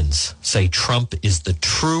Republicans say Trump is the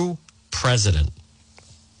true president.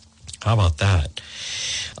 How about that?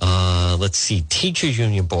 Let's see. Teachers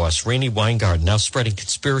union boss Randi Weingarten now spreading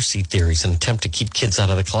conspiracy theories in an attempt to keep kids out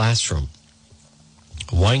of the classroom.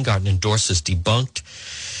 Weingarten endorses debunked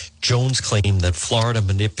Jones' claim that Florida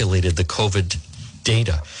manipulated the COVID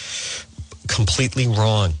data. Completely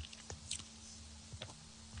wrong.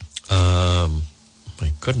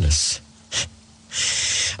 My goodness.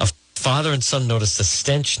 A father and son noticed a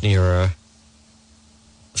stench near a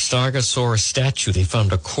Stegosaurus statue. They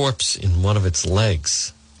found a corpse in one of its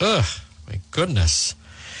legs. Ugh, my goodness.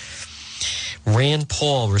 Rand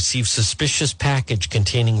Paul received suspicious package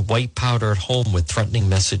containing white powder at home with threatening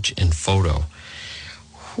message and photo.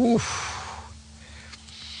 Whew.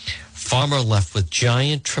 Farmer left with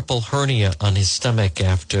giant triple hernia on his stomach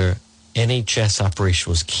after NHS operation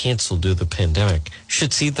was canceled due to the pandemic. You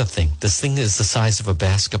should see the thing. This thing is the size of a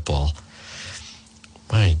basketball.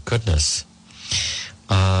 My goodness.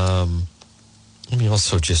 Let me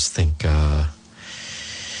also just think, I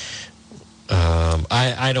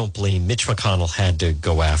don't blame Mitch McConnell had to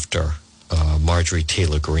go after Marjorie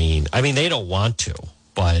Taylor Greene. I mean, they don't want to,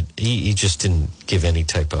 but he just didn't give any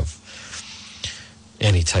type of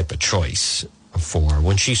choice for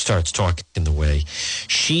when she starts talking the way.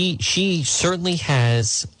 She certainly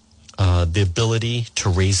has the ability to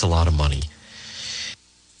raise a lot of money.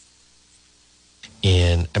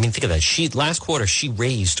 And I mean, think of that. Last quarter, she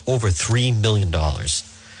raised over $3 million.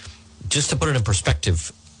 Just to put it in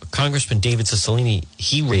perspective, Congressman David Cicilline,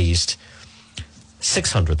 he raised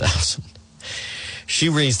 $600,000. She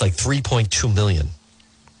raised like $3.2 million.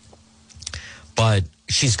 But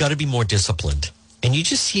she's got to be more disciplined. And you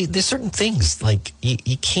just see there's certain things like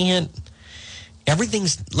you can't.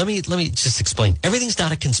 Everything's. Let me just explain. Everything's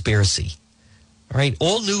not a conspiracy. All right,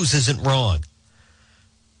 all news isn't wrong.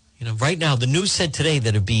 You know, right now the news said today that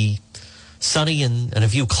it'd be sunny and a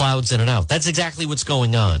few clouds in and out. That's exactly what's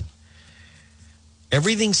going on.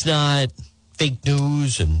 Everything's not fake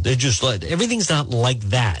news, and they're just everything's not like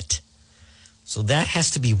that. So that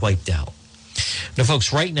has to be wiped out. Now,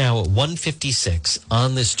 folks, right now at 1:56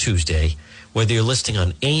 on this Tuesday, whether you're listening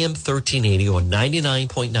on AM 1380 or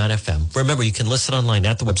 99.9 FM, remember, you can listen online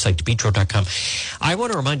at the website, DePetro.com. I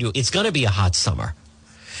want to remind you, it's going to be a hot summer.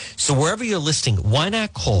 So wherever you're listening, why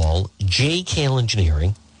not call JKL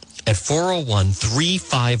Engineering at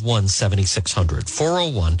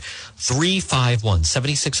 401-351-7600.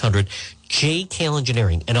 401-351-7600. JKL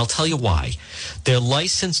Engineering. And I'll tell you why. They're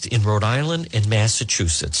licensed in Rhode Island and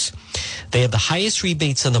Massachusetts. They have the highest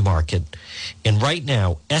rebates in the market. And right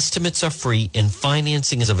now, estimates are free and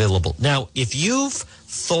financing is available. Now, if you've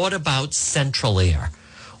thought about Central Air,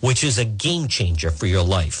 which is a game changer for your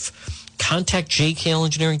life, contact JKL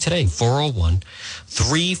Engineering today,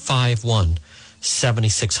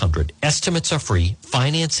 401-351-7600. Estimates are free.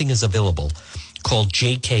 Financing is available. Call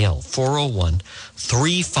JKL,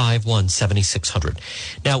 401-351-7600.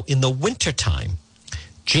 Now, in the wintertime,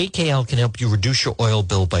 JKL can help you reduce your oil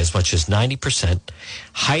bill by as much as 90%.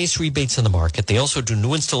 Highest rebates in the market. They also do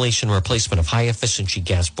new installation and replacement of high-efficiency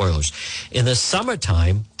gas boilers. In the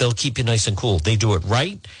summertime, they'll keep you nice and cool. They do it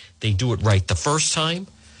right. They do it right the first time.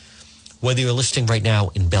 Whether you're listing right now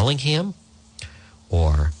in Bellingham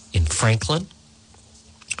or in Franklin,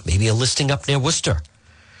 maybe you're listing up near Worcester,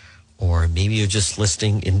 or maybe you're just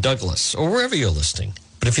listing in Douglas or wherever you're listing.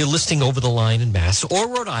 But if you're listing over the line in Mass or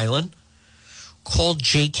Rhode Island, call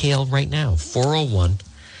JKL right now,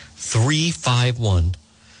 401-351-7600.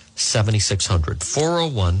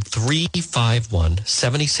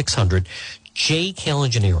 401-351-7600. JKL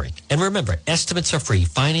Engineering. And remember, estimates are free.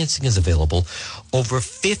 Financing is available. Over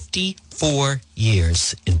 54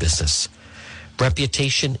 years in business.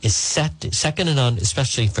 Reputation is second to none,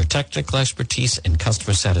 especially for technical expertise and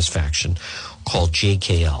customer satisfaction. Call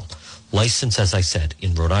JKL. Licensed, as I said,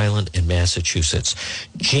 in Rhode Island and Massachusetts.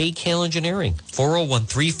 JKL Engineering,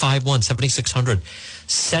 401-351-7600.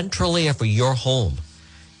 Central Air for your home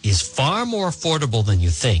is far more affordable than you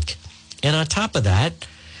think. And on top of that,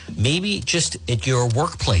 maybe just at your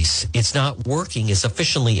workplace, it's not working as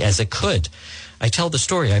efficiently as it could. I tell the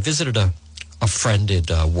story. I visited a friend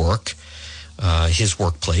at work, his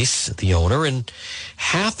workplace, the owner, and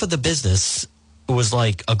half of the business was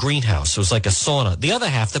like a greenhouse. It was like a sauna. The other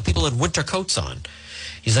half, the people had winter coats on.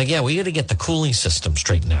 He's like, yeah, we got to get the cooling system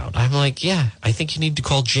straightened out. I'm like, yeah, I think you need to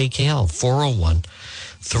call JKL,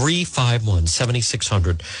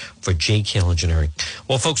 401-351-7600 for JKL Engineering.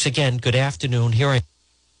 Well, folks, again, good afternoon. Here I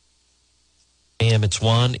am. It's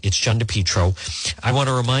Juan. It's John DePetro. I want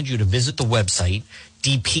to remind you to visit the website,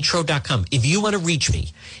 DePetro.com. If you want to reach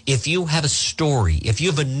me, if you have a story, if you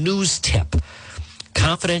have a news tip,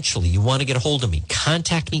 confidentially, you want to get a hold of me,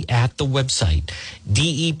 contact me at the website,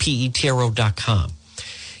 DEPETRO.com.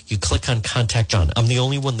 You click on Contact John. I'm the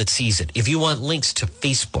only one that sees it. If you want links to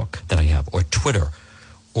Facebook that I have, or Twitter,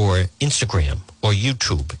 or Instagram, or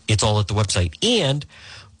YouTube, it's all at the website. And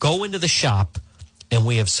go into the shop, and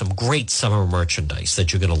we have some great summer merchandise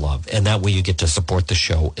that you're going to love. And that way you get to support the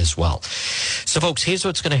show as well. So, folks, here's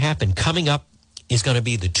what's going to happen. Coming up is going to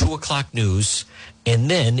be the 2 o'clock news, and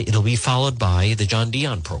then it'll be followed by the John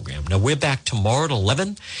Dion program. Now, we're back tomorrow at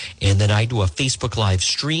 11, and then I do a Facebook Live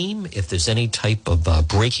stream. If there's any type of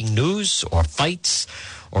breaking news or fights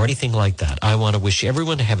or anything like that, I want to wish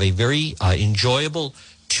everyone to have a very enjoyable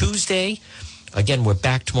Tuesday. Again, we're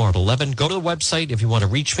back tomorrow at 11. Go to the website if you want to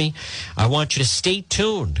reach me. I want you to stay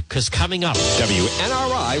tuned because coming up...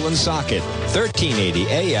 WNRI Woonsocket, 1380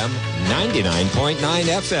 AM, 99.9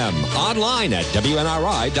 FM. Online at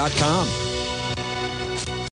WNRI.com.